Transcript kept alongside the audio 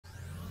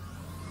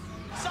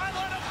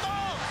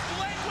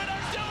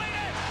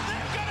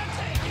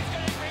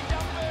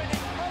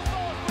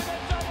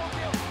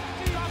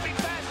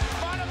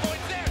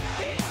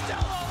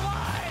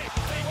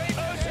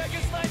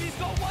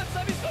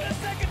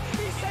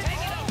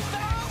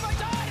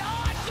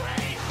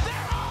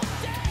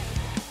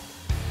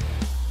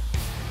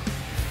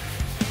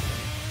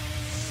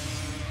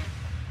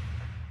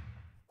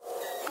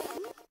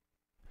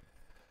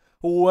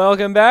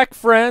Welcome back,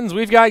 friends.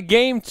 We've got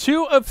game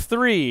 2 of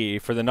 3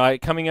 for the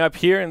night coming up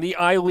here in the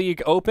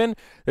I-League Open.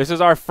 This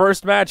is our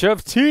first match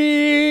of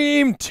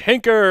Team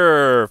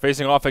Tinker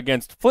facing off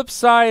against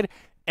Flipsid.NA.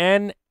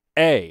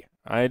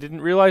 I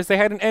didn't realize they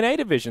had an NA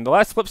division. The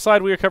last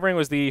Flipside we were covering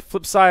was the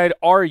Flipside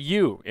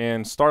RU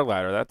in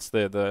Starladder. That's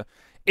the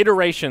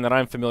iteration that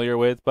I'm familiar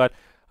with, but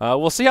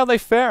we'll see how they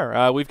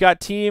fare. We've got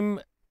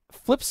Team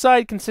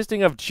Flipside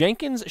consisting of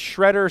Jenkins,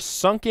 Shredder,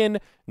 Sunken,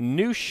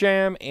 New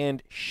Sham,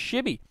 and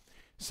Shibby.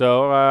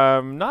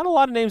 So, not a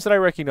lot of names that I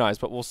recognize,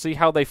 but we'll see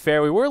how they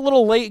fare. We were a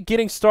little late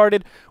getting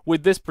started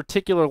with this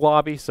particular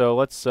lobby, so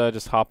let's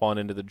just hop on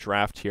into the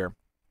draft here.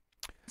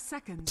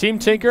 Team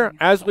Tinker,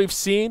 as we've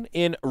seen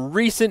in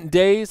recent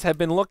days, have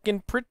been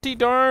looking pretty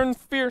darn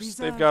fierce.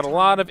 They've got a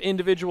lot of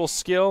individual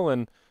skill,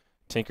 and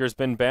Tinker's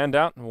been banned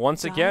out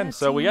once again.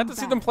 So we got to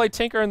see them play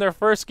Tinker in their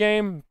first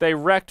game. They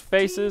wrecked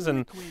faces,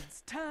 and,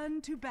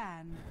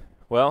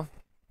 well,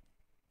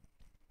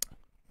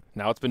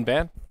 now it's been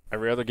banned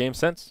every other game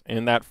since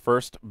in that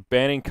first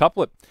banning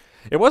couplet.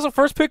 It was a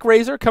first pick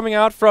Razor coming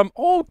out from,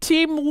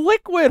 Team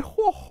Liquid.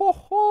 Ho, ho,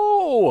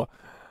 ho.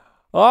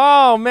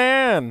 Oh,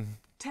 man.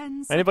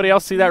 Anybody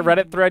else see that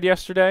Reddit thread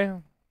yesterday?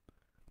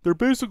 They're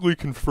basically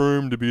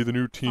confirmed to be the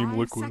new Team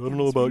Liquid. I don't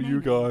know about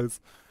you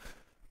guys.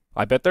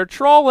 I bet they're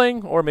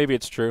trolling, or maybe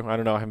it's true. I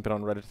don't know. I haven't been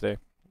on Reddit today.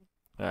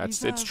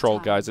 It's troll,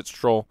 guys. It's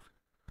troll.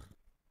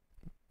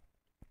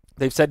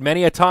 They've said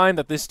many a time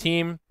that this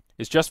team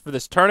is just for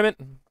this tournament,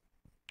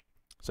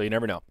 so you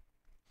never know.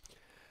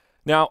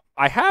 Now,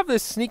 I have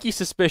this sneaky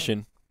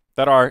suspicion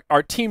that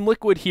our Team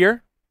Liquid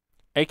here,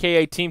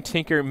 a.k.a. Team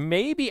Tinker,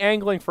 may be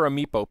angling for a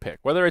Meepo pick,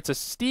 whether it's a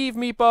Steve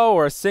Meepo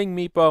or a Sing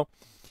Meepo.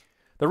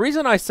 The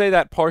reason I say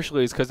that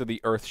partially is because of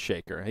the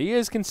Earthshaker. He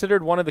is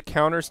considered one of the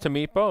counters to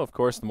Meepo. Of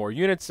course, the more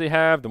units they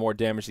have, the more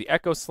damage the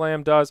Echo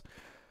Slam does.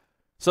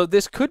 So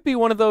this could be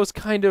one of those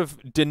kind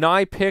of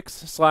deny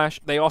picks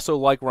 / they also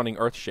like running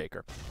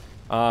Earthshaker.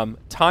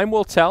 Time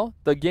will tell.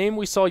 The game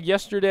we saw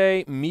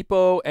yesterday,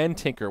 Meepo and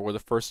Tinker were the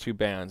first two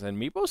bans, and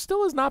Meepo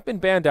still has not been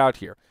banned out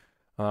here.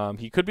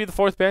 He could be the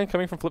fourth ban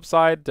coming from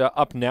Flipside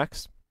up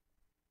next,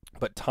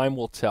 but time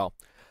will tell.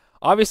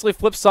 Obviously,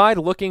 Flipside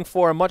looking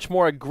for a much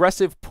more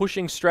aggressive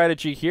pushing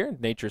strategy here.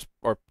 Nature's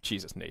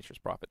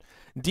Prophet.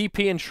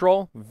 DP and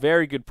Troll,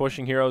 very good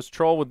pushing heroes.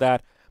 Troll with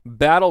that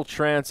Battle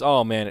Trance.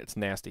 Oh, man, it's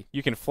nasty.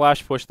 You can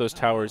flash push those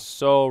towers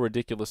so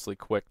ridiculously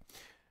quick.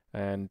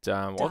 And,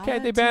 okay,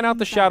 they ban out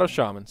the Shadow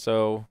Shaman.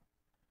 So,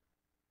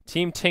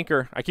 Team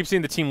Tinker. I keep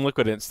seeing the Team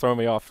Liquid and it's throwing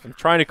me off. I'm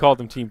trying to call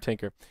them Team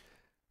Tinker.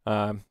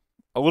 A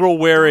little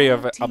wary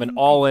of an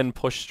all-in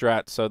push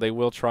strat, so they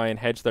will try and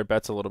hedge their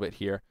bets a little bit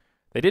here.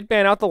 They did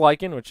ban out the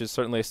Lycan, which is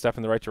certainly a step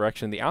in the right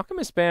direction. The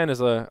Alchemist ban is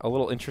a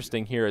little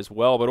interesting here as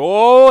well. But,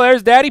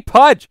 there's Daddy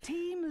Pudge.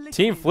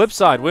 Team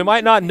Flipside. We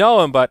might not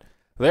know him, but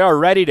they are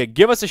ready to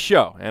give us a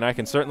show, and I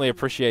can certainly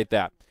appreciate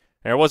that.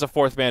 There was a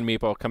fourth ban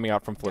Meepo coming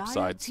out from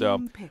Flipside,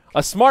 so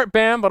a smart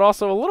ban, but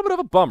also a little bit of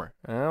a bummer.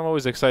 I'm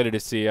always excited to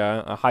see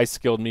a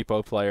high-skilled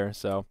Meepo player,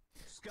 so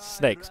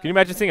snakes. Can you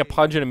imagine seeing a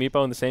Pudge and a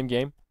Meepo in the same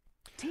game?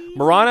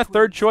 Mirana,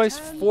 third choice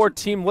for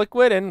Team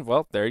Liquid, and,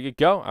 well, there you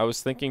go. I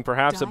was thinking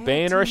perhaps a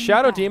Bane or a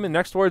Shadow Demon.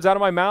 Next words out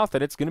of my mouth,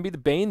 and it's going to be the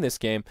Bane this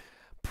game.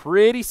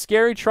 Pretty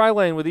scary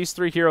tri-lane with these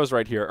three heroes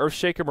right here.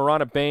 Earthshaker,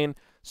 Mirana, Bane.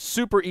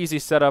 Super easy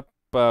setup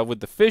with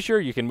the Fissure.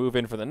 You can move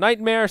in for the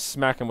Nightmare,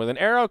 smack him with an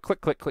arrow, click,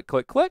 click, click,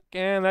 click, click,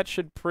 and that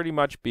should pretty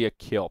much be a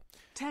kill.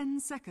 10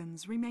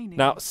 seconds remaining.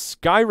 Now,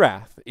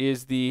 Skywrath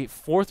is the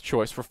fourth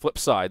choice for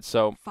Flipside,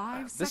 so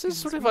this is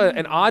sort of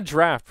an odd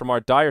draft from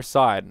our dire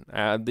side.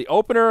 The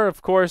opener,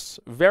 of course,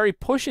 very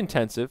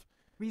push-intensive,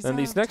 and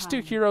these next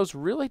two heroes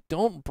really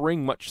don't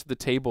bring much to the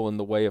table in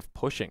the way of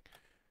pushing.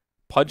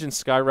 Pudge and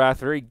Skywrath,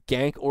 very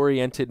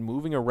gank-oriented,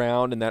 moving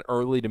around in that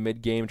early to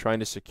mid-game, trying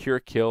to secure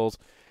kills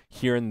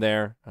here and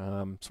there.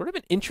 Sort of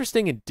an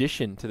interesting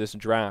addition to this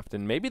draft,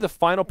 and maybe the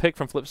final pick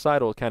from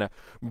Flipside will kind of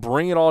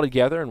bring it all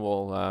together, and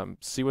we'll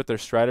see what their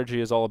strategy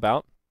is all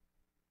about.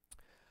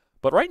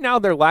 But right now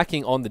they're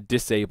lacking on the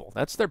Disable.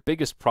 That's their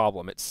biggest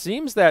problem. It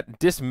seems that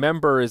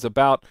Dismember is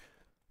about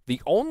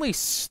the only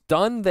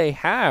stun they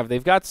have.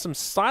 They've got some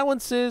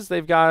silences,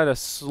 they've got a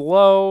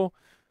slow,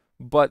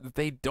 but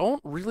they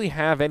don't really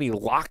have any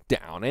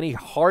lockdown, any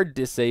hard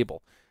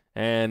disable.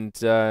 And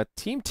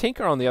Team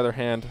Tinker, on the other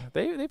hand,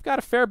 they've got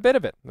a fair bit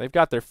of it. They've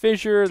got their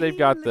Fissure, they've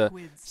got the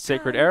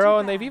Sacred Arrow,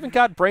 and they've even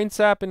got Brain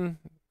Sap and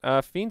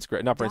Fiend's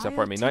Grip. Not Brain Sap,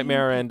 pardon me.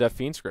 Nightmare and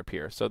Fiend's Grip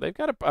here. So they've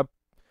got a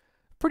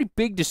pretty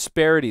big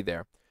disparity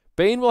there.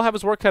 Bane will have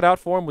his work cut out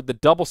for him with the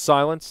double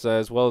silence,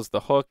 as well as the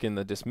hook and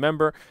the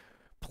Dismember.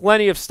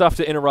 Plenty of stuff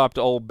to interrupt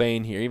old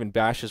Bane here, even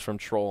bashes from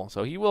Troll.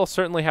 So he will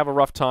certainly have a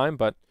rough time,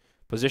 but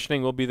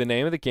positioning will be the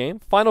name of the game.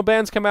 Final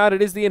bans come out.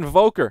 It is the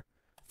Invoker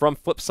from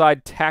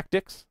Flipside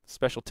Tactics,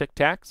 Special Tic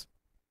Tacs.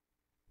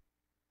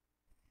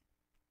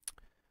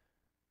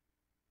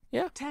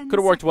 Yeah, could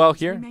have worked well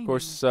here. Of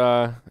course,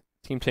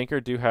 Team Tinker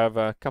do have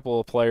a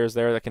couple of players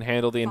there that can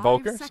handle the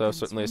Invoker, so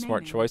certainly a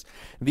smart choice.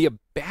 The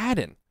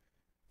Abaddon.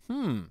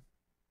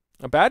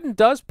 Abaddon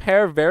does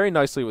pair very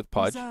nicely with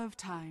Pudge.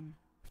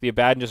 The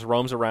Abaddon just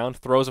roams around,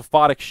 throws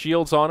aphotic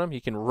shields on him. He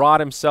can rot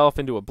himself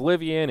into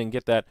oblivion and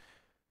get that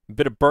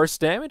bit of burst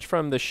damage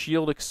from the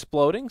shield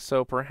exploding.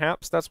 So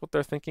perhaps that's what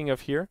they're thinking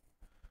of here.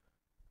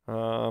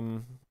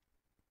 The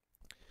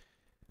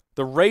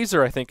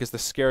Razor, I think, is the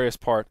scariest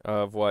part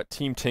of what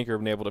Team Tinker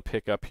have been able to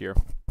pick up here.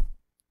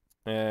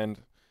 And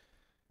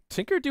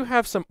Tinker do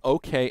have some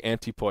okay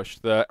anti-push.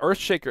 The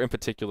Earthshaker in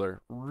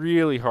particular,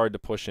 really hard to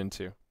push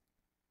into.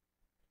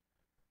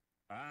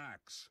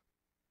 Axe.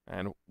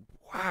 And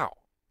wow,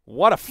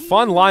 what a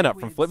fun lineup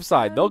from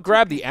Flipside. They'll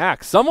grab the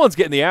axe. Someone's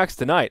getting the axe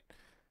tonight.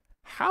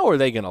 How are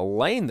they going to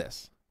lane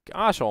this?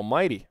 Gosh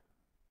almighty.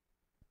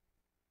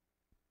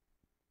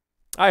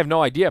 I have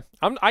no idea.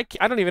 I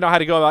don't even know how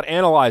to go about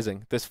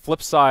analyzing this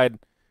Flipside.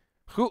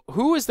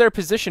 Who is their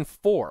position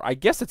 4? I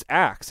guess it's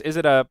axe. Is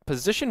it a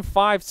position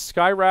 5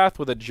 Skywrath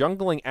with a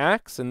jungling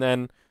axe and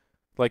then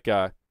like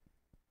a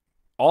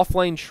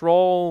off-lane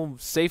troll,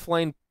 safe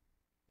lane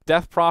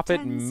Death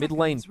Prophet, mid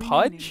lane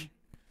Pudge?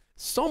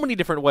 So many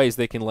different ways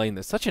they can lane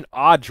this. Such an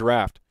odd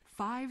draft.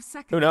 5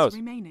 seconds Who knows?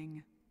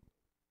 remaining.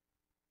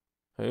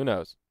 Who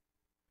knows?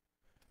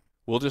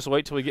 We'll just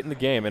wait till we get in the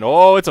game. And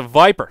oh, it's a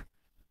Viper.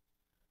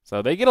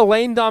 So they get a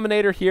lane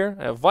dominator here.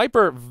 A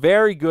Viper,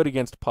 very good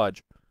against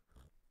Pudge.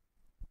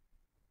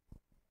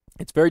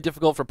 It's very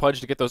difficult for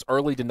Pudge to get those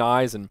early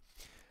denies, and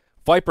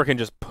Viper can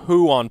just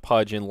poo on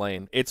Pudge in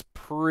lane. It's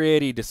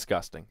pretty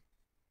disgusting.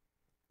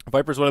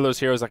 Viper's one of those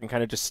heroes that can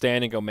kind of just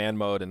stand and go man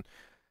mode, and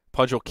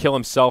Pudge will kill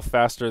himself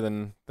faster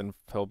than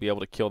he'll be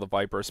able to kill the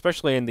Viper,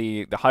 especially in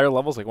the higher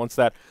levels. Like once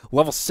that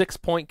level 6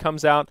 point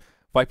comes out,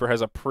 Viper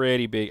has a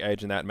pretty big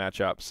edge in that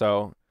matchup.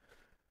 So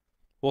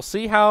we'll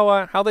see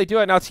how they do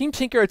it. Now, Team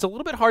Tinker, it's a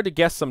little bit hard to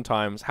guess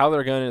sometimes how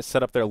they're going to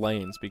set up their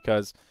lanes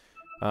because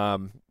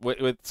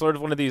with sort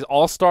of one of these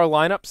all-star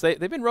lineups,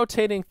 they've been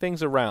rotating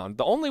things around.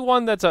 The only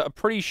one that's a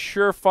pretty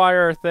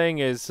surefire thing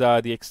is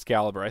the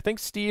Excalibur. I think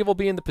Steve will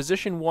be in the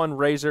position 1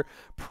 Razor,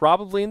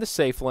 probably in the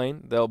safe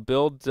lane. They'll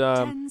build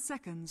 10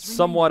 seconds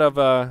somewhat of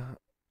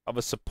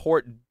a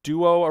support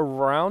duo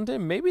around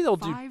him. Maybe they'll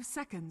do 5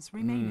 seconds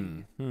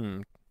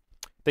remaining.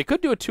 They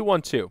could do a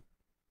 2-1-2.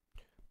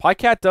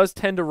 Pycat does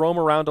tend to roam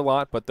around a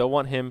lot, but they'll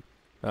want him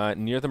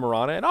near the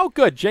Mirana. And oh,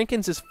 good,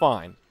 Jenkins is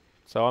fine.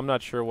 So I'm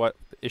not sure what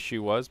the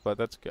issue was, but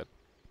that's good.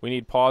 We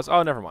need pause.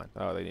 Oh, never mind.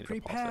 Oh, they need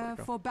to pause. Prepare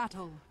for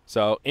battle.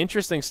 So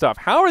interesting stuff.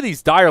 How are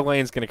these dire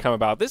lanes going to come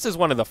about? This is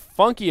one of the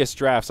funkiest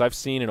drafts I've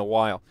seen in a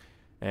while.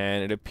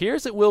 And it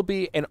appears it will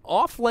be an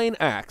off-lane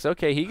axe.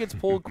 Okay, he gets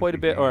pulled quite a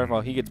bit, or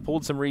well, he gets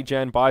pulled some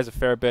regen, buys a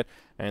fair bit,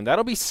 and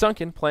that'll be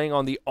Sunken playing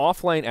on the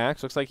off-lane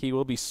axe. Looks like he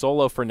will be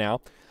solo for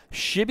now.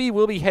 Shibby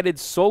will be headed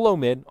solo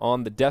mid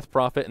on the Death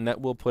Prophet, and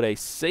that will put a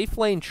safe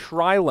lane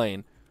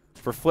tri-lane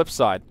for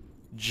Flipside.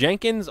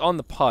 Jenkins on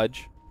the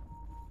Pudge.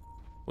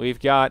 We've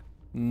got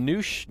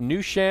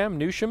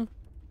Newsham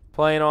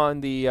playing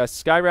on the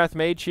Skywrath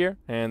Mage here,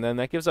 and then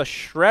that gives us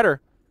Shredder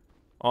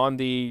on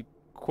the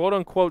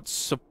quote-unquote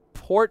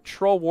support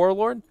Troll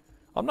Warlord.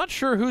 I'm not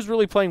sure who's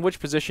really playing which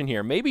position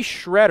here. Maybe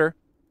Shredder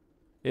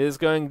is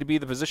going to be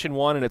the position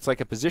 1, and it's like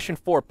a position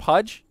 4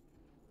 Pudge,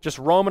 just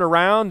roaming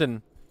around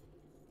and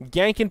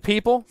ganking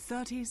people.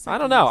 30 seconds I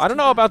don't know. I don't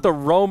know to about the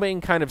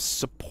roaming kind of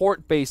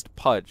support-based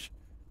Pudge.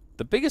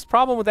 The biggest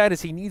problem with that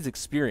is he needs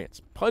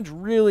experience. Pudge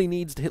really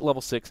needs to hit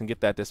level 6 and get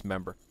that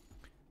Dismember.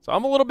 So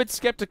I'm a little bit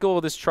skeptical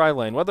of this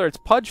tri-lane. Whether it's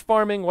Pudge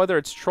farming, whether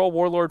it's Troll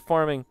Warlord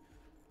farming,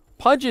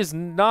 Pudge is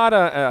not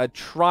a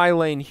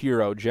tri-lane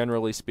hero,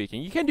 generally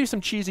speaking. You can do some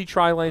cheesy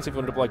tri-lanes if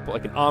you want to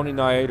like an Omni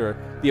Knight or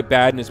the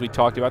Abaddon, as we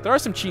talked about. There are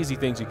some cheesy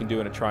things you can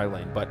do in a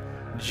tri-lane, but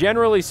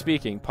generally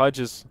speaking, Pudge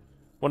is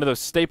one of those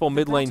staple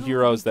mid-lane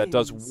heroes that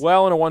does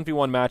well in a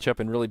 1v1 matchup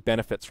and really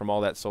benefits from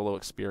all that solo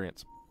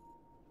experience.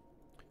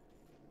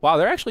 Wow,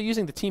 they're actually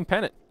using the Team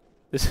Pennant.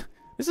 This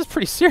is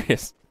pretty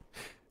serious.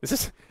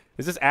 Is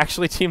this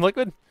actually Team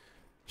Liquid?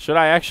 Should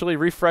I actually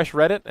refresh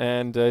Reddit?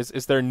 And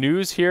is there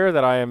news here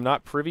that I am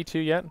not privy to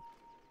yet?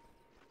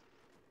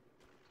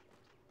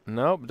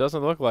 Nope,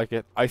 doesn't look like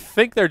it. I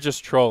think they're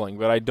just trolling,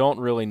 but I don't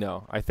really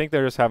know. I think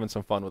they're just having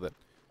some fun with it.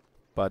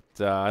 But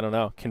I don't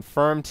know.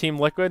 Confirmed Team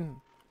Liquid?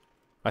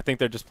 I think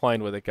they're just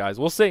playing with it, guys.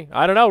 We'll see.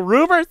 I don't know.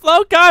 Rumors?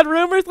 Oh, God,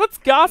 rumors. Let's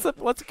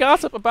gossip. Let's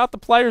gossip about the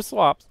player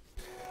swaps.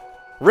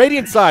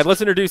 Radiant side,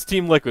 let's introduce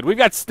Team Liquid. We've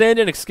got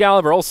stand-in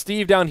Excalibur, old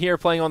Steve down here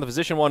playing on the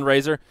position 1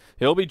 Razor.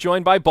 He'll be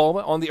joined by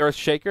Bulma on the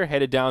Earthshaker,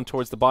 headed down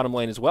towards the bottom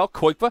lane as well.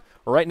 Koikva,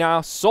 right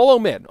now, solo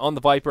mid on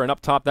the Viper, and up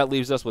top that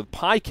leaves us with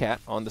Pycat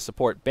on the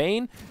support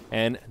Bane,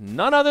 and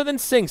none other than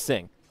Sing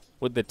Sing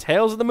with the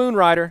Tales of the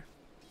Moonrider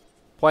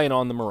playing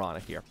on the Mirana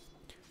here.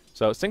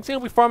 So Sing Sing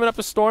will be farming up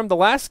a Storm. The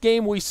last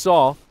game we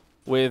saw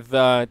with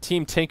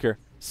Team Tinker,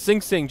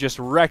 Sing Sing just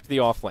wrecked the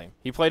offlane.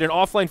 He played an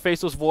offlane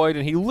Faceless Void,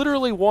 and he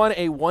literally won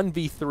a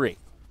 1v3.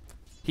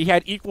 He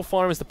had equal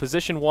farm as the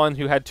position 1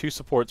 who had 2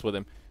 supports with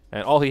him,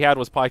 and all he had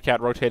was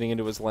Pycat rotating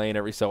into his lane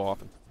every so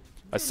often.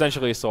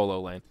 Essentially a solo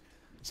lane.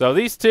 So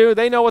these two,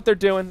 they know what they're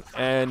doing,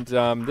 and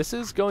this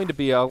is going to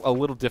be a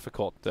little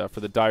difficult for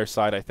the Dire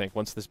side, I think,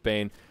 once this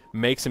Bane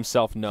makes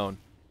himself known.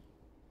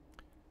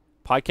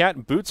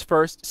 Pycat boots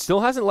first.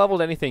 Still hasn't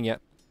leveled anything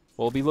yet.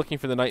 We'll be looking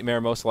for the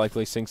Nightmare most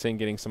likely. Sing Sing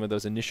getting some of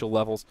those initial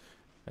levels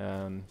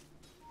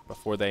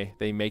before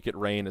they make it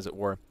rain, as it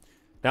were.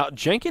 Now,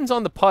 Jenkins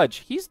on the Pudge.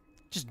 He's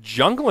just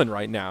jungling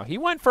right now. He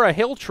went for a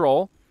Hill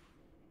Troll.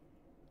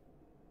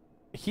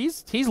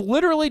 He's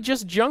literally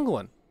just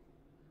jungling.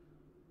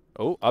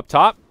 Oh, up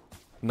top.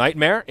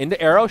 Nightmare into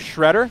Arrow.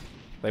 Shredder.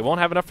 They won't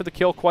have enough for the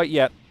kill quite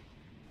yet.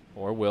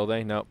 Or will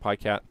they? No,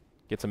 Pycat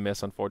gets a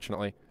miss,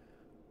 unfortunately.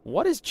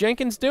 What is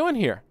Jenkins doing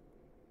here?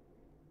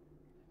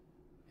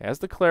 Has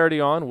the clarity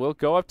on. Will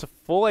go up to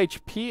full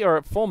HP,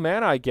 or full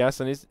mana, I guess.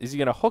 And is he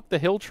going to hook the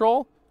Hill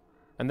Troll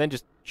and then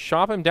just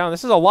chop him down?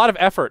 This is a lot of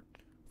effort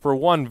for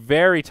one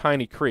very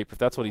tiny creep, if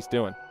that's what he's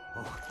doing.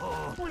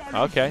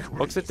 Okay,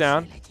 hooks it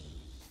down.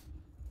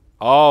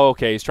 Oh,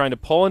 okay, he's trying to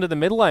pull into the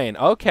mid lane.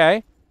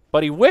 Okay,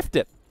 but he whiffed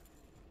it.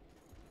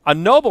 A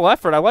noble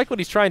effort. I like what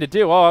he's trying to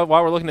do. Oh,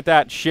 while we're looking at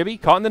that,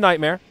 Shibby caught in the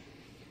Nightmare.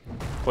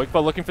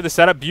 Quickbow looking for the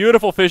setup.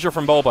 Beautiful fissure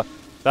from Bulba.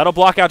 That'll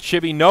block out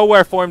Shibby.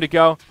 Nowhere for him to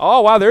go.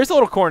 Oh, wow, there's a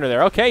little corner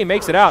there. Okay, he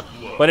makes it out,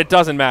 but it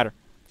doesn't matter.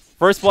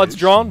 First blood's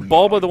drawn.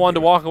 Bulba the one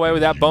to walk away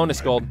with that bonus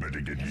gold.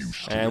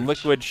 And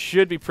Liquid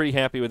should be pretty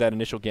happy with that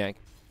initial gank.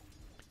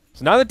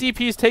 So now that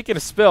DP is taking a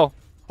spill,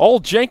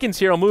 old Jenkins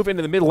here will move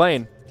into the mid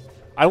lane.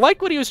 I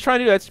like what he was trying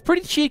to do. That's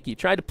pretty cheeky.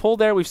 Tried to pull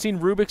there. We've seen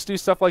Rubik's do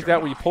stuff like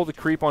that where you pull the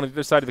creep on the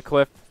other side of the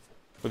cliff.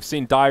 We've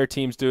seen Dire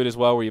teams do it as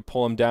well where you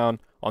pull them down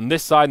on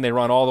this side and they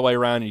run all the way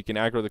around and you can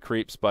aggro the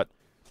creeps. But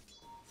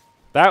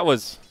that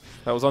was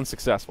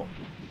unsuccessful.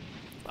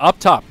 Up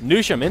top,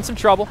 Nusham in some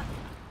trouble.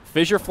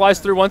 Fissure flies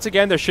through once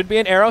again. There should be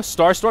an arrow.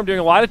 Starstorm doing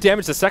a lot of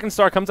damage. The second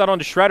star comes out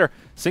onto Shredder.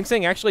 Sing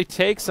Sing actually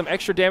takes some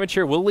extra damage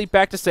here. Will leap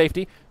back to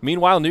safety.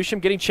 Meanwhile,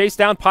 Nusham getting chased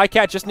down.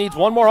 Pycat just needs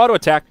one more auto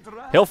attack.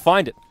 He'll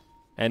find it.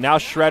 And now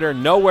Shredder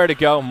nowhere to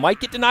go. Might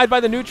get denied by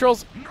the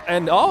neutrals.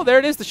 And oh, there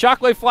it is. The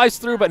shockwave flies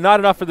through, but not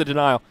enough for the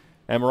denial.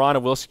 And Mirana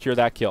will secure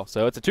that kill.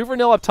 So it's a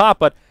 2-for-0 up top,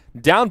 but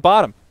down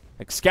bottom.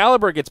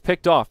 Excalibur gets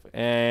picked off,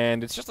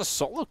 and it's just a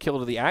solo kill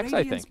to the Axe,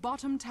 I think.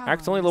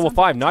 Axe only level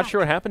 5. Not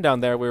sure what happened down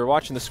there. We were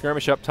watching the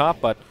skirmish up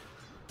top, but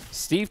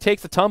Steve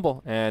takes the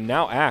tumble, and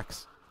now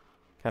Axe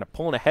kind of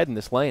pulling ahead in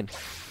this lane.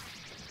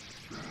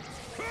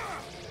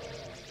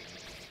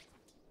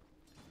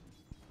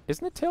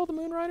 Isn't it Tail the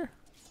Moonrider?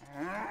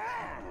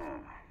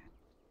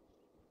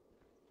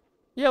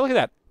 Yeah, look at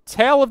that.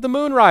 Tail of the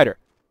Moonrider.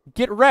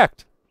 Get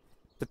wrecked.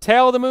 The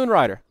tail of the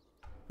Moonrider.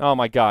 Oh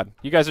my god.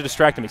 You guys are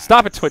distracting me.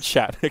 Stop it, Twitch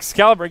chat.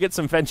 Excalibur gets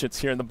some vengeance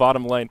here in the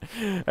bottom lane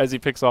as he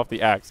picks off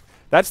the Axe.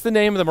 That's the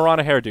name of the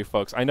Mirana hairdo,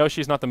 folks. I know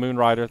she's not the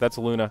Moonrider. That's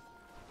Luna.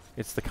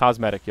 It's the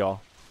cosmetic,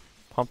 y'all.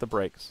 Pump the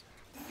brakes.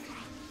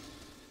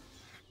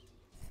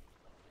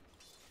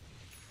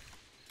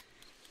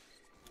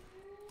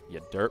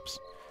 You derps.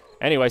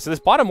 Anyway, so this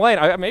bottom lane,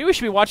 maybe we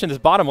should be watching this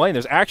bottom lane.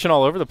 There's action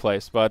all over the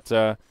place, but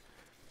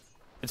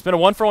it's been a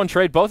 1-for-1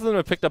 trade. Both of them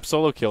have picked up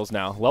solo kills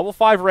now. Level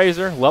 5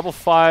 Razor, level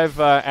 5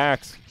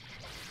 Axe.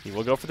 He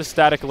will go for the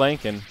static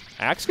link, and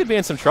Axe could be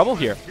in some trouble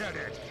here.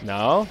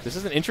 No, this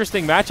is an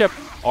interesting matchup.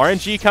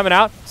 RNG coming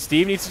out.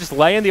 Steve needs to just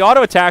lay in the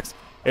auto attacks.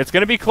 It's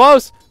going to be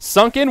close.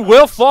 Sunken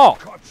will fall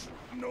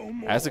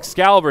as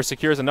Excalibur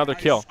secures another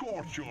kill.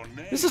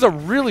 This is a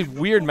really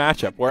weird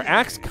matchup where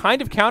Axe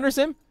kind of counters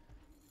him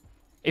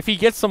if he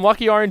gets some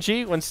lucky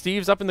RNG when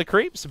Steve's up in the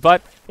creeps,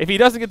 but if he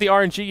doesn't get the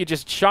RNG, you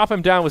just chop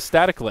him down with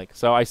static link.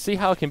 So I see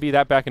how it can be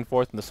that back and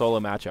forth in the solo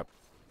matchup.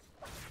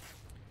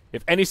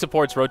 If any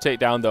supports rotate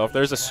down, though, if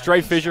there's a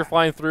stray fissure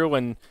flying through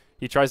when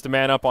he tries to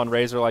man up on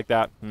Razor like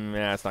that,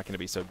 it's not going to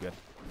be so good.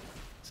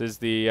 This is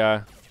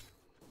the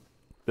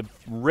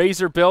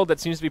Razor build that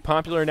seems to be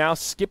popular now,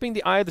 skipping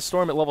the Eye of the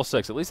Storm at level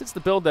 6. At least it's the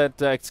build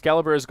that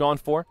Excalibur has gone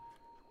for.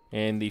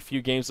 In the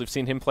few games we've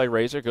seen him play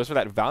Razor, goes for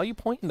that value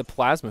point in the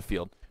plasma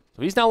field.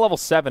 So he's now level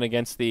 7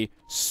 against the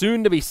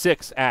soon-to-be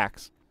 6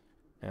 Axe.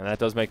 And that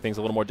does make things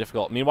a little more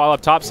difficult. Meanwhile,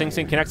 up top, Sing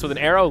Sing connects with an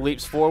arrow,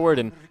 leaps forward,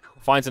 and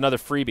finds another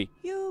freebie.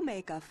 You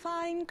make a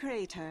fine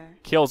crater.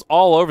 Kills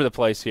all over the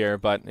place here,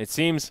 but it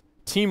seems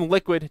Team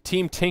Liquid,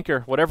 Team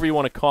Tinker, whatever you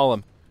want to call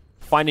them,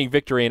 finding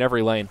victory in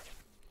every lane.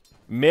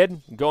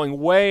 Mid going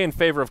way in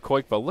favor of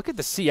Koikbo. Look at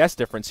the CS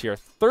difference here.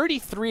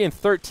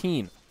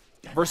 33-13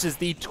 versus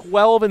the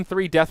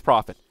 12-3 Death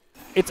Prophet.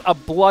 It's a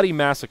bloody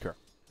massacre.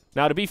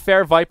 Now, to be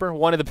fair, Viper,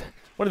 one of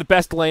the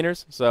best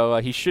laners, so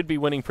he should be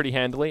winning pretty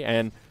handily.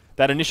 And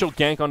that initial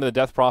gank onto the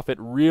Death Prophet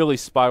really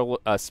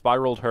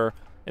spiraled her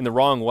in the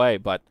wrong way.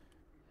 But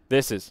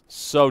this is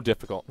so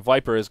difficult.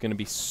 Viper is going to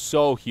be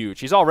so huge.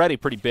 He's already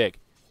pretty big,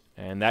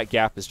 and that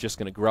gap is just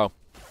going to grow.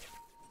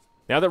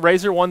 Now that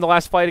Razor won the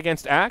last fight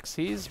against Axe,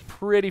 he's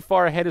pretty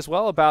far ahead as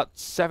well, about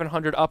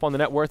 700 up on the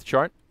net worth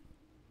chart.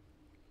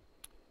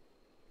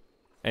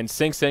 And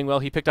Sing Sing, well,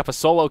 he picked up a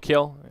solo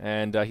kill,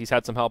 and he's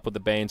had some help with the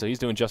Bane, so he's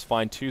doing just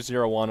fine.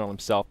 2-0-1 on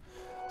himself.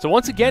 So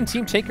once again,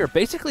 Team Tinker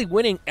basically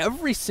winning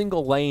every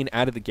single lane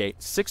out of the gate.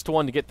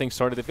 6-1 to get things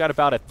started. They've got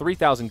about a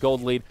 3,000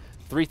 gold lead,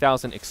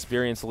 3,000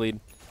 experience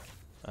lead.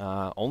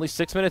 Only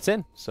 6 minutes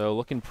in, so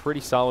looking pretty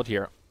solid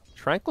here.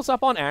 Tranquil's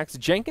up on Axe.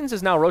 Jenkins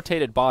is now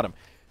rotated bottom.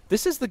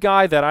 this is the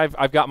guy that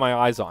I've got my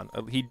eyes on.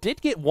 He did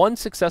get one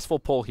successful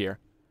pull here.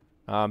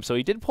 So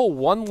he did pull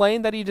one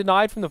lane that he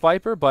denied from the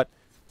Viper, but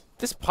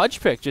this Pudge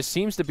pick just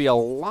seems to be a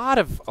lot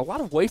of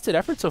wasted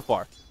effort so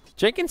far.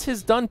 Jenkins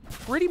has done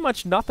pretty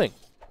much nothing.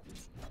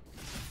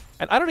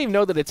 And I don't even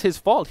know that it's his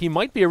fault. He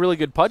might be a really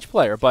good Pudge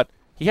player, but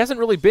he hasn't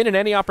really been in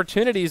any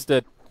opportunities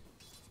to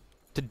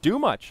do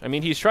much. I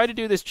mean, he's tried to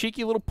do this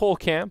cheeky little pull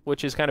camp,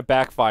 which is kind of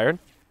backfired,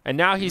 and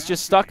now he's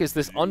just stuck as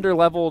this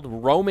underleveled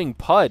roaming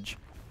Pudge,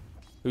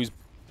 who's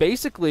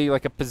basically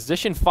like a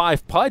position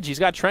 5 Pudge. He's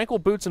got Tranquil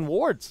Boots and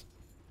wards.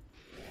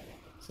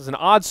 This is an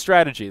odd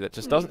strategy that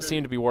just doesn't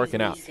seem to be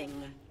working out.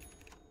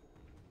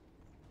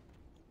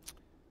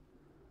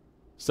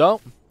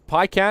 So,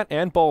 Pycat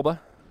and Bulba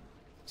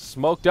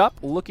smoked up,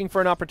 looking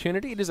for an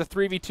opportunity. It is a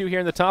 3v2 here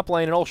in the top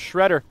lane, and old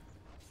Shredder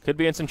could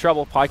be in some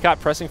trouble.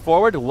 Pycat pressing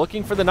forward,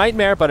 looking for the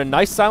Nightmare, but a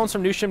nice silence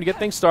from Nusham to get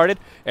things started.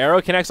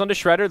 Arrow connects onto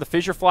Shredder. The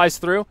Fissure flies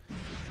through.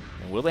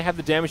 And will they have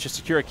the damage to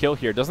secure a kill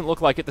here? Doesn't look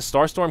like it. The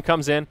Starstorm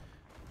comes in,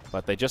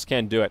 but they just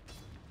can't do it.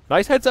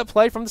 Nice heads-up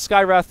play from the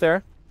Skywrath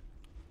there.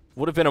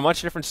 Would have been a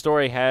much different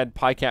story had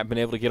Pycat been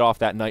able to get off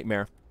that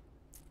Nightmare.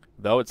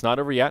 Though it's not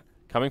over yet.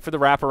 Coming for the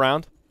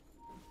wraparound.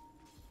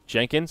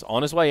 Jenkins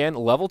on his way in.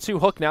 Level 2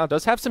 hook now.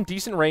 Does have some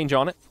decent range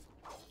on it.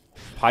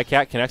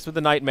 Pycat connects with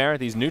the Nightmare.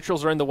 These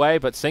neutrals are in the way,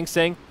 but Sing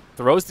Sing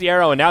throws the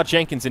arrow, and now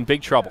Jenkins in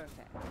big trouble.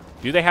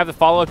 Do they have the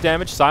follow-up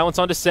damage? Silence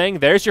onto Sing.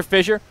 There's your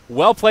Fissure.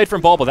 Well played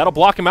from Bulba. That'll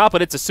block him out,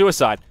 but it's a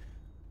suicide.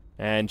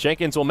 And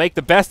Jenkins will make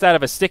the best out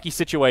of a sticky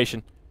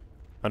situation.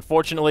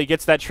 Unfortunately,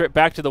 gets that trip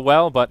back to the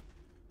well, but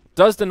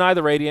does deny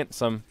the Radiant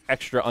some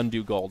extra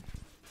undue gold.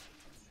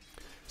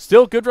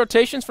 Still good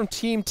rotations from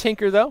Team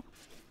Tinker, though.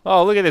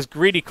 Oh, look at this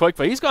greedy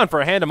Quickfoot. He's gone for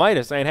a hand of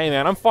Midas, saying, hey,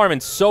 man, I'm farming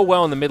so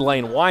well in the mid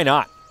lane. Why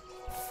not?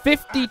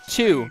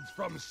 52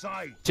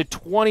 to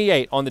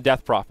 28 on the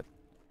Death Prophet.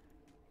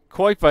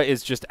 Quickfoot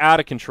is just out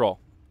of control.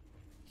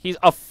 He's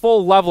a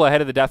full level ahead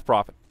of the Death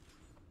Prophet.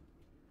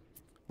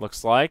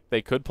 Looks like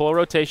they could pull a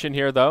rotation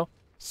here, though.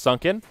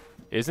 Sunken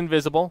is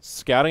invisible,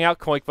 scouting out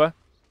Quickfoot.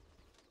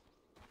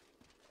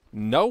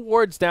 No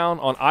wards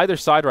down on either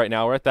side right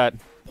now. We're at that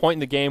point in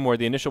the game where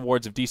the initial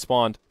wards have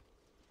despawned.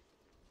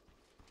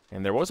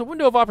 And there was a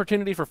window of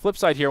opportunity for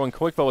Flipside here when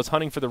Quickfoot was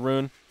hunting for the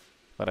rune.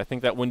 But I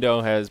think that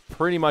window has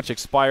pretty much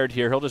expired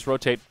here. He'll just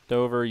rotate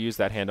over, use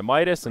that Hand of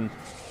Midas, and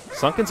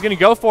Sunken's going to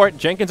go for it.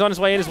 Jenkins on his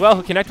way in as well.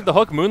 He'll connect with the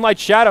hook. Moonlight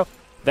Shadow.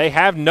 They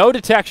have no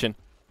detection.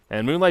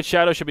 And Moonlight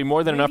Shadow should be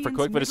more than enough for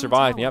Quickfoot to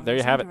survive. Yep, there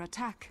you have it.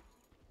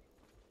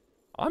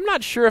 I'm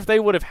not sure if they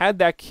would have had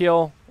that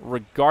kill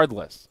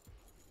regardless.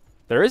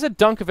 There is a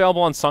dunk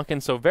available on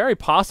Sunken, so very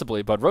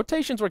possibly, but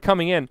rotations were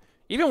coming in.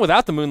 Even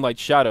without the Moonlight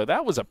Shadow,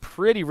 that was a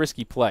pretty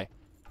risky play.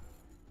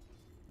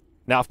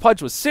 Now, if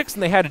Pudge was 6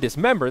 and they had to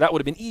dismember, that would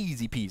have been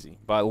easy peasy.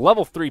 But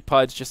level 3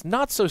 Pudge, just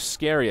not so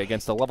scary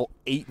against a level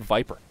 8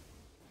 Viper.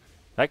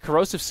 That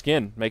corrosive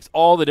skin makes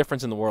all the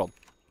difference in the world.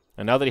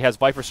 And now that he has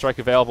Viper Strike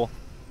available,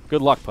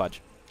 good luck, Pudge.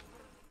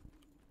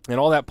 And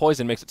all that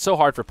poison makes it so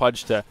hard for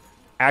Pudge to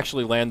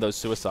actually land those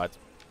suicides.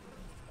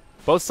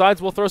 Both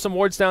sides will throw some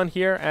wards down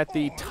here at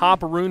the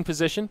top rune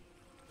position.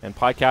 And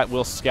Pycat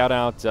will scout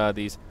out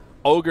these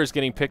ogres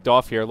getting picked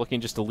off here,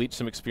 looking just to leech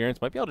some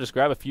experience. Might be able to just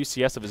grab a few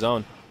CS of his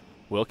own.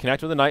 Will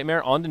connect with a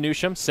Nightmare onto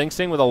Nusham. Sing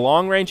Sing with a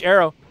long-range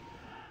arrow.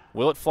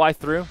 Will it fly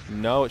through?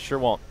 No, it sure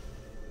won't.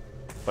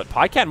 But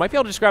Pycat might be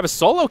able to just grab a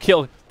solo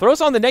kill.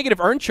 Throws on the negative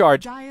earn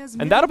charge,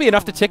 and that'll be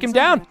enough to tick him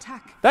down.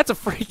 That's a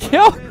free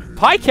kill.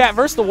 Pycat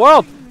versus the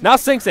world. Now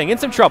Sing Sing in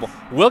some trouble.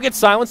 Will get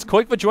silenced.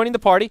 Quickfoot joining the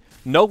party.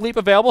 No leap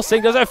available.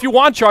 Sing does have a few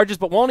wand charges,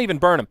 but won't even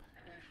burn him.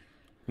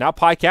 Now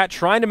Pycat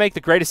trying to make the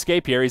great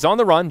escape here. He's on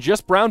the run,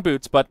 just brown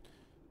boots, but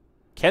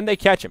can they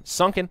catch him?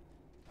 Sunken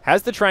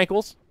has the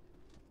Tranquils.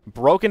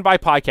 Broken by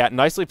Pycat.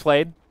 Nicely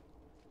played.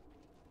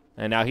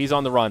 And now he's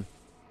on the run.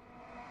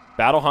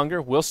 Battle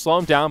Hunger will slow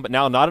him down, but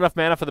now not enough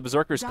mana for the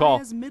Berserker's call.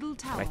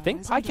 I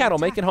think Pycat will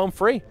make it home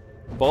free.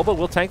 Bulba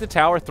will tank the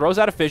tower, throws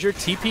out a Fissure.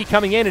 TP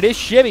coming in. It is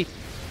Shibby.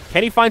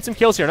 Can he find some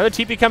kills here? Another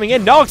TP coming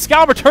in. No,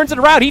 Excalibur turns it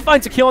around. He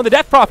finds a kill on the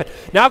Death Prophet.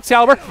 Now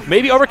Excalibur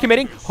maybe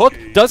overcommitting. Hook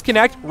does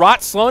connect.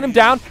 Rot slowing him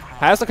down.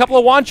 Has a couple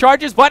of wand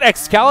charges, but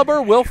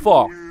Excalibur will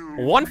fall.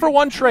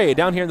 1-for-1 trade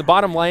down here in the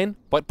bottom lane,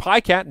 but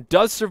Pycat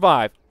does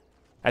survive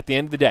at the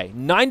end of the day.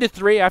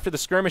 9-3 after the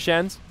skirmish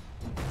ends.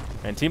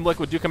 And Team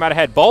Liquid do come out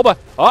ahead. Bulba,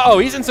 uh-oh,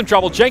 he's in some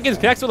trouble. Jenkins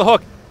connects with a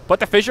hook, but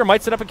the Fissure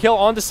might set up a kill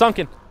onto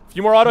Sunken. A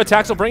few more auto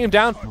attacks will bring him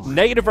down.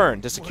 Negative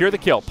earn to secure the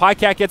kill.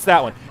 Pycat gets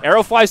that one.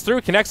 Arrow flies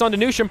through, connects onto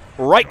Nusham.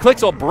 Right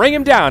clicks will bring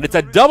him down. It's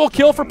a double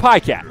kill for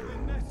Pycat.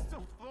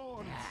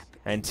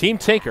 And Team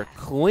Tinker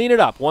clean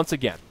it up once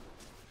again.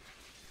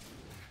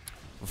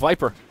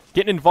 Viper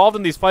getting involved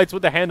in these fights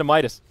with the Hand of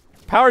Midas.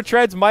 Power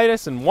treads,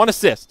 Midas, and 1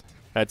 assist.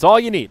 That's all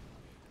you need.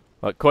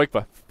 But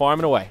Quickfoot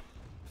farming away.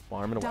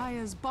 Farming away.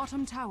 Dire's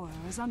bottom tower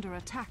is under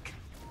attack.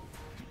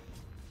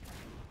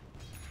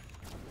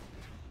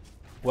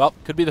 Well,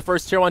 could be the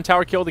first Tier 1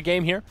 tower kill of the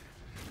game here.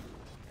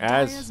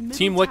 As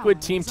Team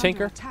Liquid, Team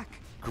Tinker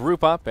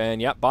group up,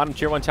 and yep, bottom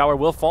Tier 1 tower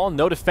will fall.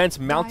 No defense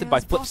mounted by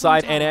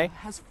Flipsid.NA.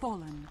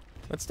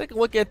 Let's take a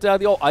look at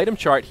the old item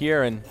chart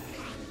here, and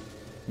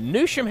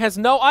Nusham has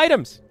no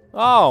items.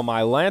 Oh,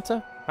 my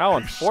Lanta. How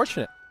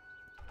unfortunate.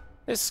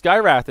 This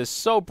Skywrath is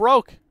so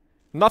broke.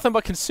 Nothing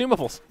but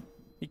consumables.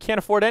 He can't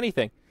afford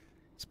anything.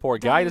 This poor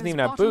guy doesn't even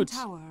have boots.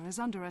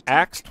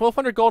 Axe,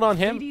 1,200 gold on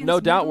him. No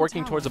doubt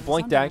working towards a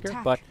Blink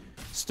Dagger, but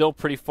still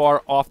pretty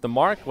far off the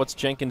mark. What's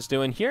Jenkins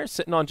doing here?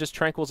 Sitting on just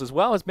Tranquils as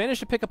well. Has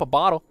managed to pick up a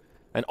bottle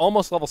and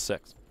almost level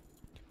 6.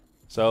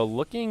 So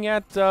looking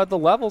at the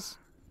levels,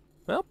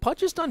 well,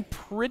 Pudge has done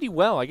pretty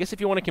well. I guess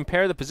if you want to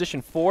compare the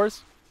position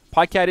 4s,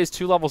 Pycat is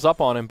 2 levels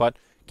up on him, but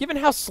given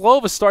how slow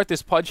of a start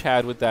this Pudge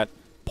had with that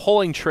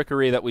pulling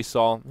trickery that we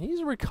saw,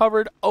 he's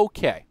recovered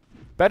okay.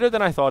 Better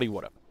than I thought he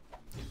would have.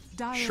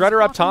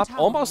 Shredder up top,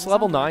 almost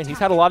level 9. He's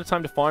had a lot of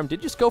time to farm.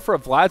 Did just go for a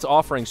Vlad's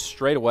Offering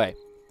straight away.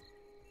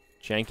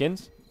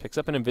 Jenkins picks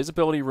up an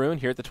invisibility rune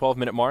here at the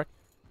 12-minute mark.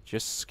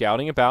 Just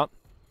scouting about.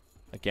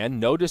 Again,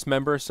 no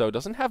dismember, so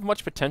doesn't have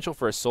much potential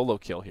for a solo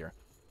kill here.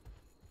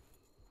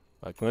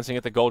 But glancing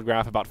at the gold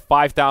graph, about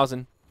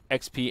 5,000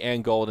 XP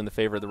and gold in the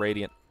favor of the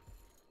Radiant.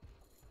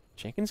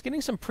 Jenkins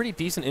getting some pretty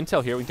decent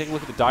intel here. We can take a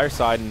look at the Dire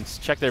side and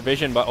check their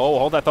vision, but oh,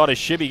 hold that thought as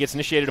Shibby gets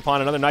initiated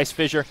upon another nice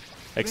fissure.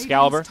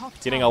 Excalibur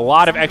getting a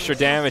lot of extra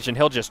damage, and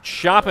he'll just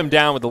chop him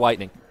down with the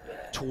lightning.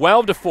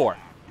 12-4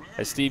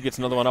 as Steve gets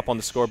another one up on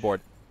the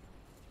scoreboard.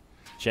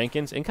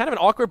 Jenkins in kind of an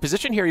awkward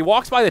position here. He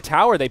walks by the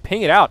tower. They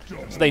ping it out,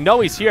 so they know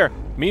he's here.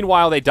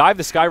 Meanwhile, they dive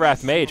the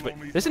Skywrath Mage, but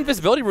this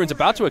invisibility rune's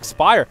about to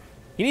expire.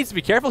 He needs to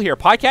be careful here.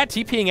 Pycat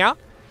TPing out.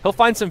 He'll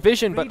find some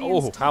vision, but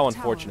oh, how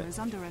unfortunate.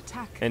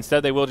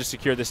 Instead, they will just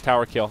secure this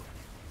tower kill.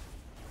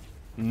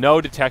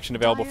 No detection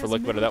available for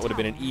Liquid, or that would have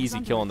been an easy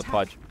kill on the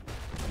Pudge.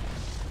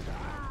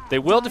 They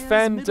will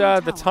defend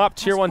the top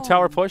tier 1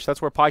 tower push.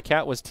 That's where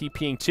Pycat was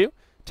TPing to.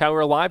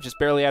 Tower alive, just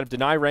barely out of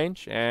deny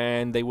range,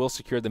 and they will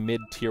secure the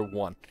mid tier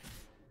 1.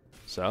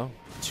 So,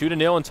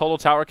 2-0 in total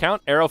tower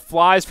count. Arrow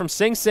flies from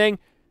Sing Sing.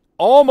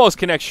 Almost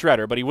connects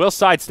Shredder, but he will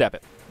sidestep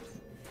it.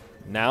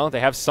 Now they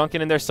have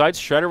Sunken in their sights.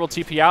 Shredder will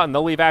TP out, and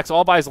they'll leave Axe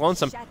all by his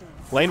lonesome.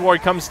 Lane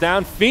Ward comes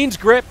down. Fiend's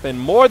Grip, and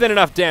more than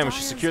enough damage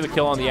to secure the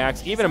kill on the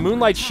Axe. Even a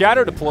Moonlight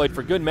Shadow deployed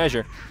for good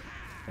measure.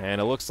 And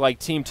it looks like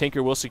Team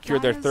Tinker will secure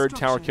their 3rd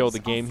tower kill of the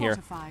game here.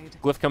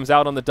 Glyph comes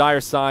out on the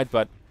Dire side,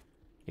 but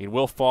he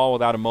will fall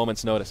without a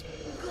moment's notice.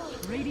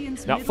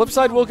 Now,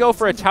 Flipside will go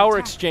for a tower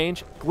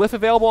exchange. Glyph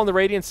available on the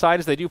Radiant side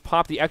as they do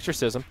pop the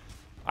Exorcism.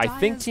 I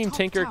think Team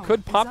Tinker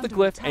could pop the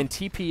Glyph and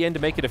TP in to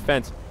make a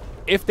defense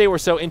if they were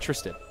so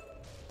interested.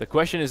 The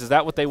question is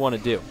that what they want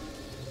to do?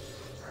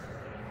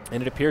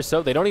 And it appears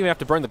so. They don't even have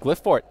to burn the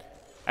Glyph for it.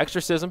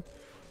 Exorcism,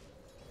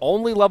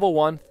 only level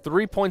 1,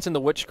 3 points in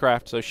the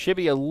Witchcraft, so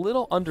Shibby a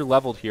little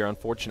under-leveled here,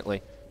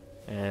 unfortunately.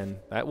 And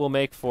that will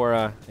make for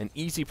an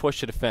easy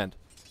push to defend.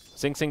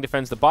 Sing Sing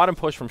defends the bottom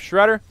push from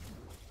Shredder.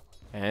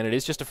 And it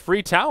is just a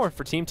free tower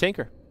for Team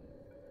Tinker.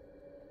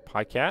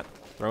 Pycat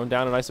throwing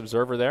down a nice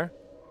observer there.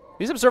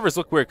 These observers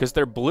look weird because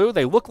they're blue.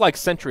 They look like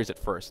sentries at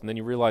first, and then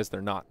you realize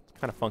they're not. It's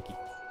kind of funky.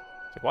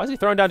 It's like, why is he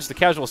throwing down just a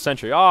casual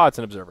sentry? Oh, it's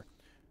an observer.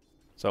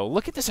 So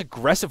look at this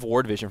aggressive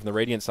ward vision from the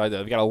Radiant side, though.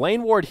 They've got a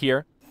lane ward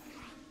here.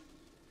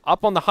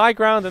 Up on the high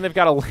ground, then they've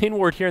got a lane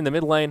ward here in the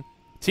mid lane.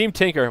 Team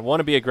Tinker want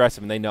to be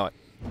aggressive, and they know it.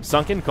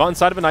 Sunken, caught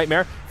inside of a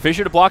Nightmare.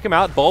 Fissure to block him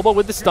out. Bulba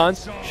with the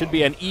stuns. Should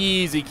be an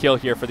easy kill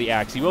here for the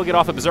Axe. He will get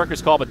off a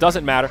Berserker's Call, but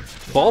doesn't matter.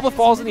 Bulba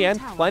falls in the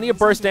end. Plenty of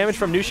burst damage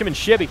from Nusham and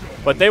Shibby,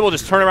 but they will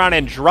just turn around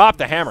and drop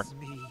the hammer.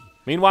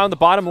 Meanwhile, in the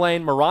bottom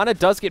lane, Mirana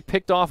does get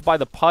picked off by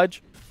the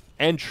Pudge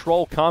and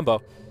Troll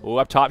combo. Ooh,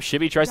 up top,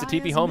 Shibby tries to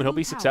TP home, and he'll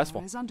be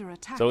successful.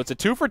 So it's a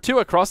 2 for 2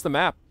 across the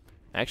map.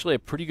 Actually, a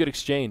pretty good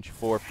exchange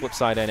for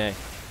Flipsid.NA.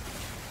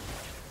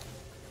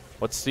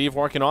 What's Steve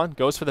working on?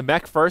 Goes for the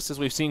mech first, as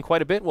we've seen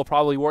quite a bit. We'll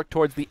probably work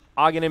towards the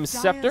Aghanim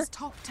Scepter,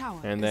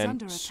 and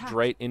then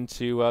straight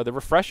into the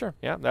Refresher.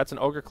 Yeah, that's an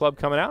Ogre Club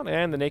coming out,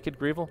 and the Naked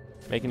Greevel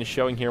making a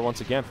showing here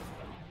once again.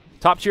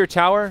 Top tier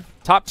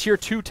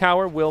 2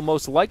 tower will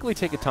most likely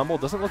take a tumble.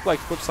 Doesn't look like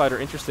Flipside are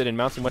interested in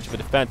mounting much of a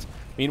defense.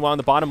 Meanwhile, in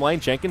the bottom lane,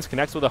 Jenkins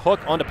connects with a hook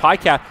onto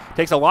Pycat.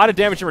 Takes a lot of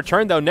damage in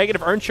return, though.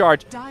 Negative Urn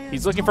Charge.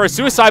 He's looking for a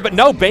suicide, but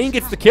no, Bane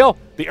gets the kill.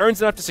 The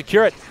Urn's enough to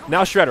secure it.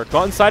 Now Shredder,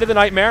 caught inside of the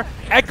Nightmare.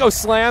 Echo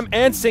Slam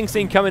and Sing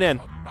Sing coming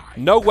in.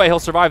 No way he'll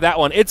survive that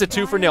one. It's a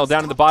 2 for 0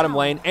 down in the bottom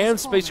lane, and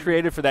space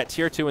created for that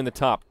tier 2 in the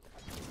top.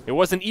 It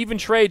was an even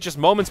trade just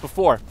moments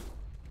before.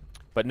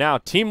 But now,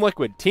 Team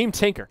Liquid, Team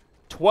Tinker,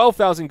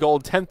 12,000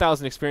 gold,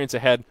 10,000 experience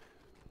ahead.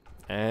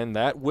 And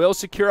that will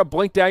secure a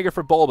Blink Dagger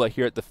for Bulba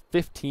here at the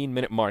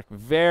 15-minute mark.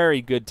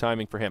 Very good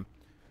timing for him.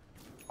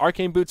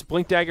 Arcane Boots,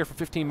 Blink Dagger for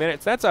 15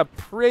 minutes. That's a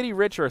pretty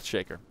rich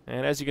Earthshaker.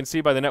 And as you can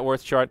see by the net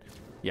worth chart,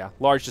 yeah,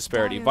 large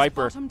disparity.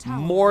 Viper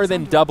more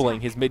than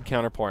doubling his mid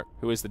counterpart,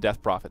 who is the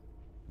Death Prophet.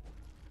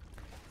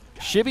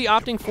 Shibby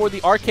opting for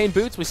the Arcane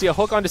Boots. We see a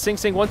hook onto Sing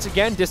Sing once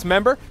again.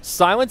 Dismember,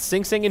 silence,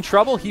 Sing Sing in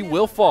trouble. He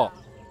will fall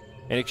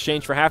in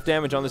exchange for half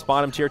damage on this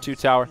bottom tier 2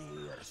 tower.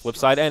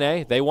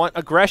 Flipside.NA, they want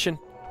aggression.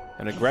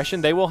 And aggression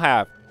they will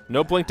have.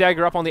 No Blink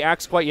Dagger up on the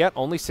Axe quite yet.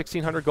 Only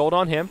 1,600 gold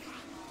on him.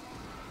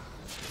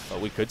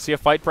 But we could see a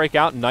fight break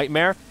out.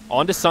 Nightmare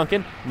onto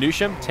Sunken.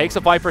 Nusham takes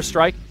a Viper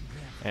Strike.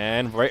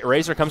 And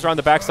Razor comes around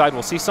the backside.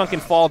 We'll see Sunken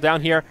fall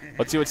down here.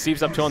 Let's see what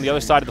Steve's up to on the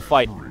other side of the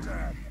fight.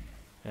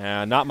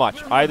 Not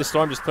much. Eye of the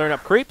Storm just clearing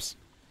up creeps,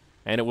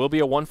 and it will be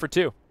a 1 for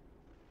 2.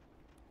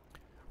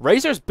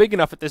 Razor's big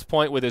enough at this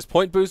point with his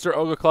Point Booster,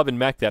 Ogre Club, and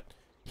Mech that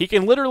he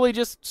can literally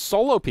just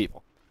solo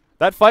people.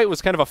 That fight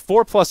was kind of a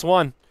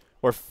 4+1,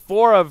 where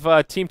 4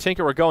 of Team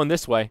Tinker were going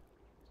this way,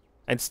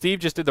 and Steve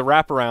just did the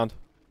wraparound,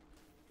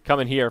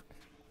 coming here,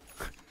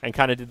 and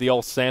kind of did the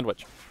old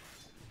sandwich.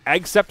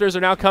 Egg Scepters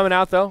are now coming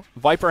out, though.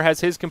 Viper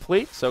has his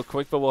complete, so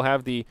Quickfoot will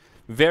have the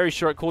very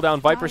short cooldown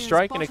Viper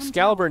Strike, and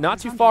Excalibur not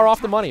too far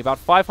off the money, about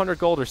 500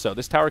 gold or so.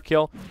 This tower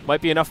kill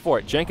might be enough for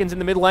it. Jenkins in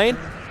the mid lane.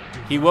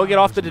 He will get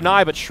off the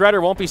deny, but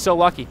Shredder won't be so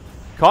lucky.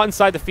 Caught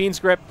inside the Fiend's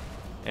Grip,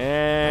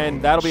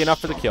 and that'll be enough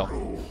for the kill.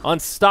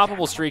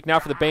 Unstoppable streak now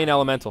for the Bane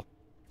Elemental.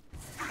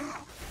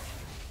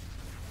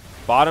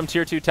 Bottom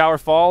tier 2 tower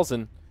falls,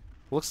 and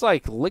looks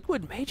like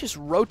Liquid may just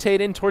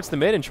rotate in towards the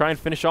mid and try and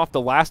finish off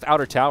the last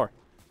outer tower.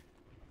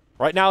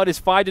 Right now it is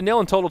 5-0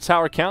 in total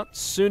tower count,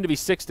 soon to be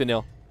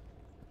 6-0.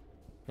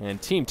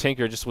 And Team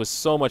Tinker just with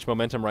so much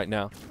momentum right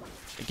now.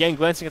 Again,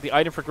 glancing at the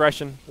item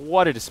progression,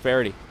 what a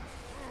disparity.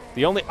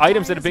 The only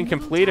items that have been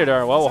completed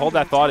are, well, we'll hold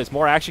that thought, is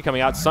more action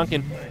coming out.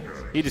 Sunken,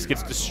 he just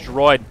gets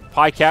destroyed.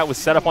 Pycat was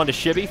set up onto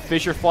Shibby.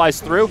 Fissure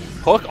flies through.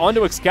 Hook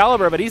onto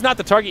Excalibur, but he's not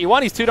the target you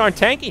want. He's too darn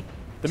tanky.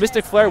 The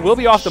Mystic Flare will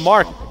be off the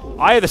mark.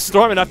 Eye of the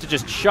Storm enough to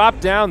just chop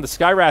down the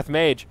Skywrath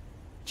Mage.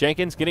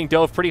 Jenkins getting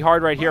dove pretty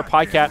hard right here.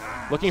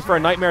 Pycat looking for a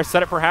Nightmare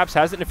setup perhaps.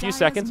 Has it in a few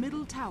seconds.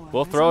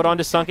 We'll throw it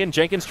onto Sunken.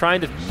 Jenkins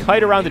trying to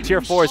kite around the tier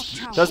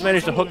 4s. Does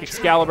manage to hook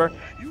Excalibur.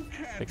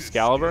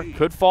 Excalibur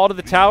could fall to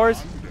the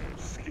towers.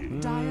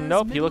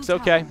 Nope, he looks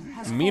okay.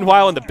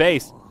 Meanwhile in the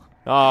base.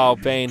 Oh,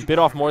 Bane bit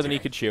off more than he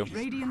could chew.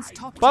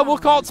 But we'll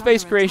call it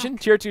space creation.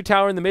 Tier 2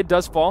 tower in the mid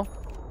does fall.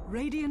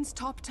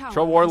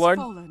 Troll Warlord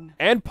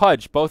and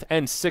Pudge both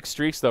end 6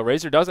 streaks, though.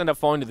 Razor does end up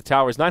falling to the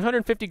towers.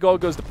 950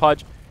 gold goes to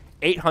Pudge.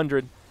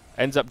 800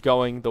 ends up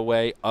going the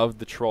way of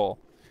the Troll.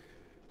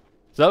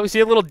 So we see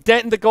a little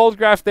dent in the gold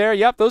graph there.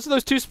 Yep, those are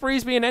those 2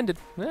 sprees being ended.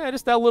 Yeah,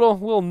 just that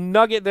little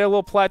nugget there,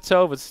 little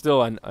plateau, but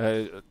still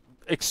an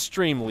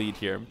extreme lead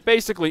here.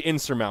 Basically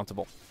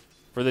insurmountable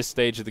for this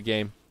stage of the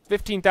game.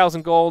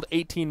 15,000 gold,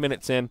 18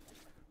 minutes in.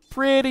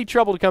 Pretty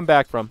trouble to come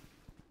back from.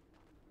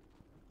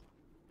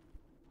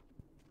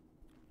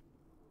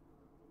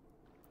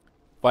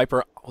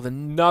 Viper with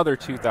another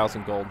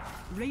 2,000 gold.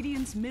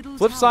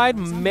 Flipside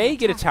may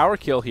get a tower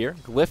kill here.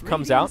 Glyph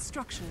comes out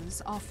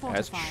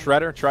as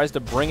Shredder tries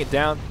to bring it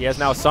down. He has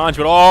now Sanj,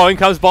 but oh, in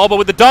comes Bulba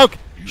with the dunk.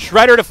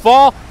 Shredder to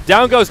fall.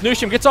 Down goes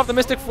Nushim. Gets off the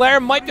Mystic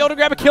Flare. Might be able to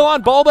grab a kill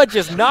on Bulba.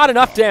 Just not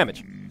enough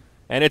damage.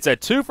 And it's a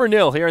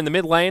 2-0 here in the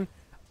mid lane.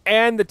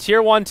 And the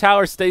tier 1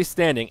 tower stays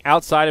standing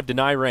outside of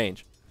deny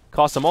range.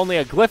 Costs them only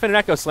a Glyph and an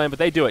Echo Slam, but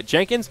they do it.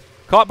 Jenkins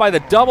caught by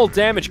the double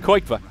damage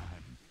Koikva.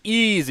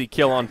 Easy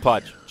kill on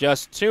Pudge.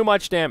 Just too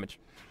much damage.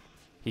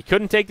 He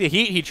couldn't take the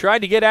heat. He tried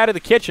to get out of the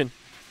kitchen.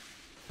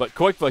 But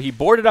Koikva, he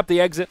boarded up the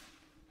exit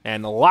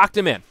and locked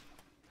him in.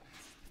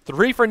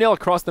 3-0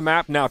 across the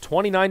map, now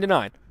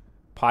 29-9.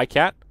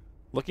 Pycat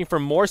looking for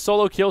more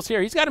solo kills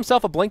here. He's got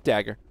himself a Blink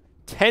Dagger.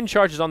 10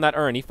 charges on that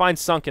urn. He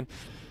finds Sunken.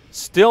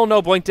 Still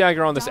no Blink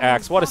Dagger on this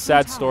axe. What a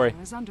sad story.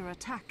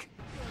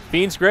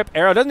 Fiend's Grip.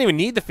 Arrow doesn't even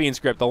need the Fiend's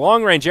Grip. The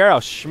long-range arrow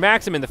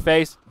smacks him in the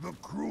face.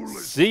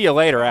 See you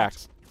later,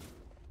 axe.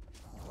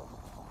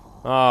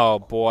 Oh,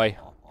 boy.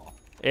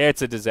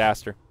 It's a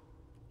disaster.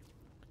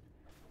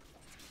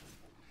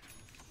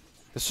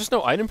 There's just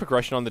no item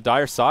progression on the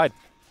Dire side.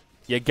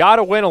 You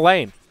gotta win a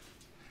lane.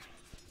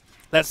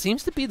 That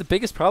seems to be the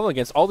biggest problem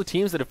against all the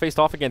teams that have faced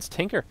off against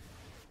Tinker.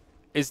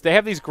 Is they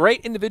have these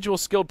great individual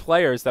skilled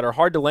players that are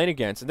hard to lane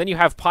against, and then you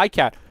have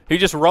Pycat, who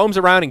just roams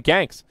around and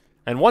ganks.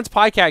 And once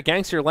Pycat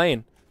ganks your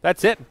lane,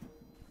 that's it.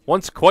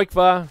 Once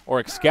Koikva or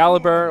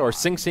Excalibur or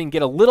Sing Sing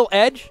get a little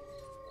edge,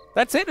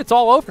 that's it. It's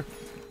all over.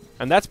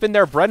 And that's been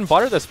their bread and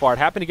butter this far. It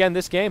happened again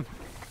this game.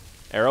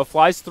 Arrow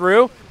flies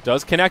through,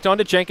 does connect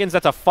onto Jenkins.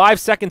 That's a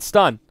 5-second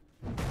stun.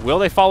 Will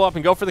they follow up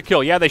and go for the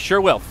kill? Yeah, they sure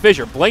will.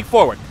 Fissure, blink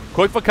forward.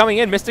 Koikva coming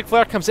in. Mystic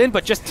Flare comes in,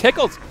 but just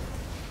tickles.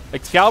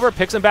 Excalibur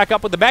picks him back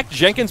up with the mech.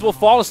 Jenkins will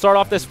fall to start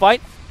off this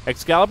fight.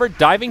 Excalibur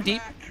diving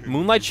deep.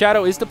 Moonlight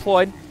Shadow is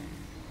deployed,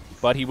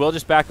 but he will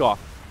just back off.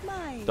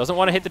 Doesn't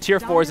want to hit the tier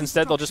 4s.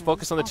 Instead, they'll just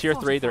focus on the tier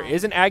 3. There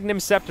is an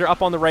Aghanim Scepter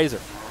up on the Razor,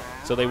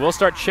 so they will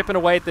start chipping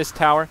away at this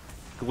tower.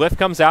 Glyph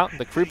comes out,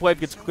 the creep wave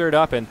gets cleared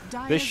up, and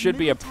this should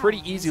be a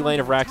pretty easy lane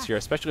of racks here,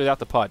 especially without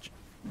the Pudge.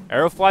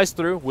 Arrow flies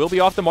through, will be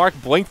off the mark,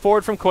 blink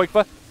forward from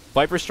Koikva.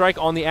 Viper Strike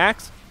on the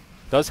axe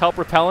does help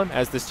repel him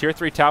as this tier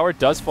 3 tower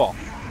does fall.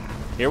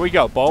 Here we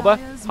go, Bulba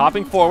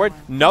hopping forward,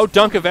 no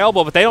dunk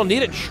available, but they don't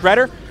need it.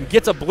 Shredder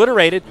gets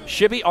obliterated.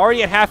 Shibby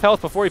already at half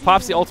health before he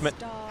pops the ultimate.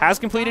 Has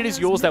completed his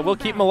Yules, that will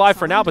keep him alive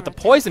for now, but the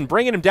poison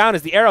bringing him down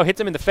as the arrow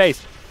hits him in the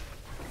face.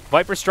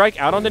 Viper Strike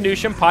out on the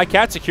Nushim.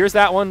 Pycat secures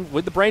that one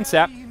with the Brain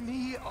Sap.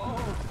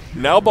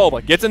 Now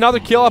Bulba gets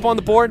another kill up on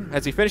the board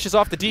as he finishes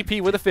off the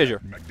DP with a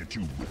Fissure.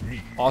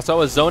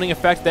 Also a zoning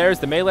effect there as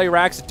the melee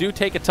racks do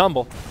take a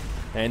tumble.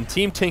 And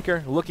Team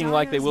Tinker looking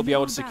like they will be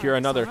able to secure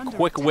another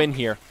quick win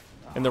here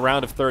in the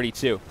round of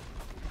 32.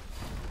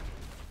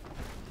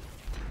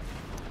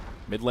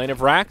 Mid lane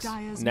of Rax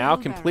now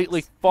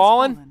completely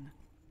fallen.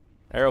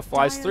 Arrow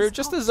flies through,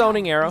 just a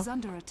zoning arrow.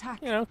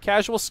 You know,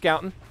 casual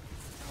scouting.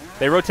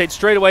 They rotate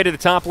straight away to the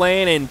top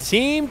lane, and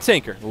Team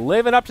Tinker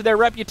living up to their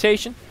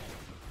reputation.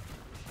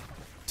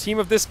 Team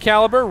of this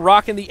caliber,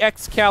 rocking the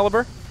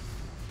Excalibur.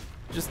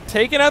 Just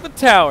taking out the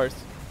towers.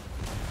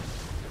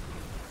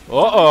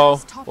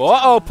 Uh-oh.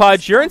 Uh-oh,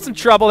 Pudge, you're in some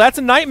trouble. That's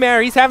a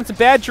nightmare. He's having some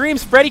bad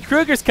dreams. Freddy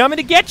Krueger's coming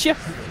to get you.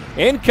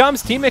 In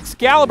comes Team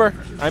Excalibur.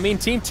 I mean,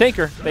 Team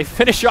Tinker. They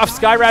finish off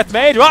Skywrath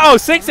Mage. Uh-oh,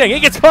 Sing Sing.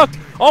 He gets hooked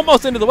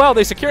almost into the well.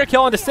 They secure a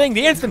kill on the Sing.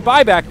 The instant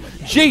buyback.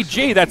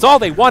 GG. That's all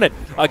they wanted.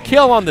 A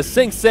kill on the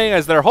Sing Sing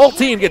as their whole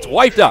team gets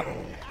wiped up.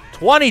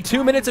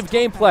 22 minutes of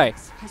gameplay.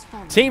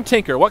 Team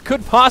Tinker, what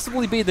could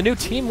possibly be the new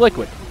Team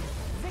Liquid,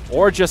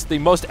 or just the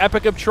most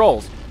epic of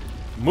trolls,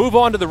 move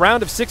on to the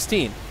round of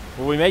 16,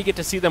 where we may get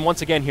to see them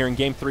once again here in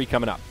Game 3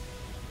 coming up.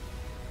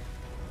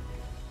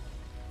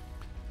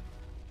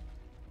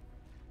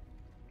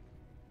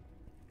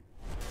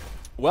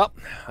 Well,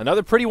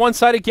 another pretty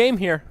one-sided game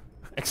here.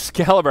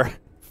 Excalibur,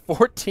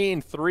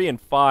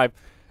 14-3-5,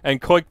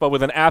 and Koikba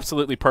with an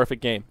absolutely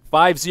perfect game.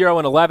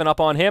 5-0-11 up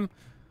on him,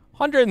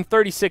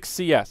 136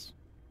 CS.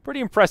 Pretty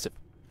impressive,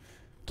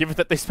 given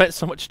that they spent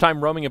so much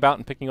time roaming about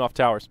and picking off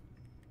towers.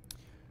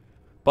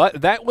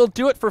 But that will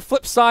do it for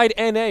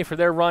Flipsid3.NA for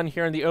their run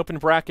here in the open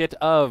bracket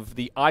of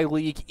the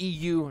I-League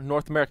EU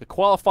North America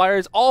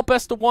qualifiers. All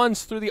best of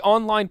ones through the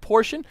online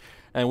portion.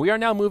 And we are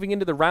now moving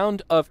into the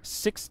round of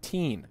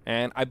 16.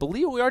 And I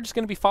believe we are just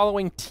going to be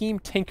following Team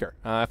Tinker.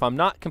 If I'm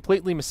not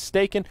completely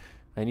mistaken,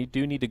 and you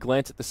do need to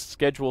glance at the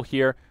schedule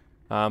here,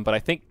 but I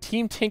think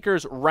Team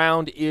Tinker's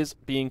round is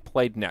being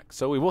played next.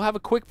 So we will have a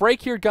quick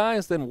break here,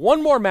 guys. Then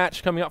one more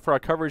match coming up for our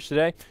coverage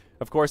today.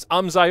 Of course,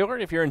 I'm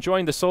Zyori. If you're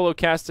enjoying the solo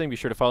casting, be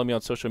sure to follow me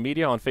on social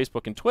media on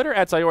Facebook and Twitter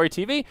at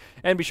ZyoriTV.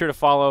 And be sure to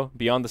follow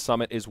Beyond the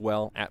Summit as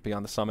well at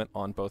Beyond the Summit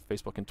on both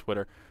Facebook and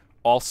Twitter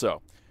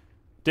also.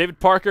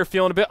 David Parker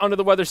feeling a bit under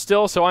the weather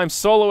still, so I'm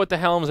solo at the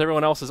helms.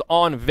 Everyone else is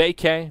on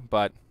vacay,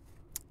 but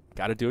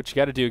got to do what you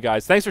got to do,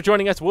 guys. Thanks for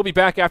joining us. We'll be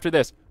back after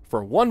this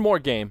for one more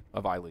game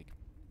of I-League.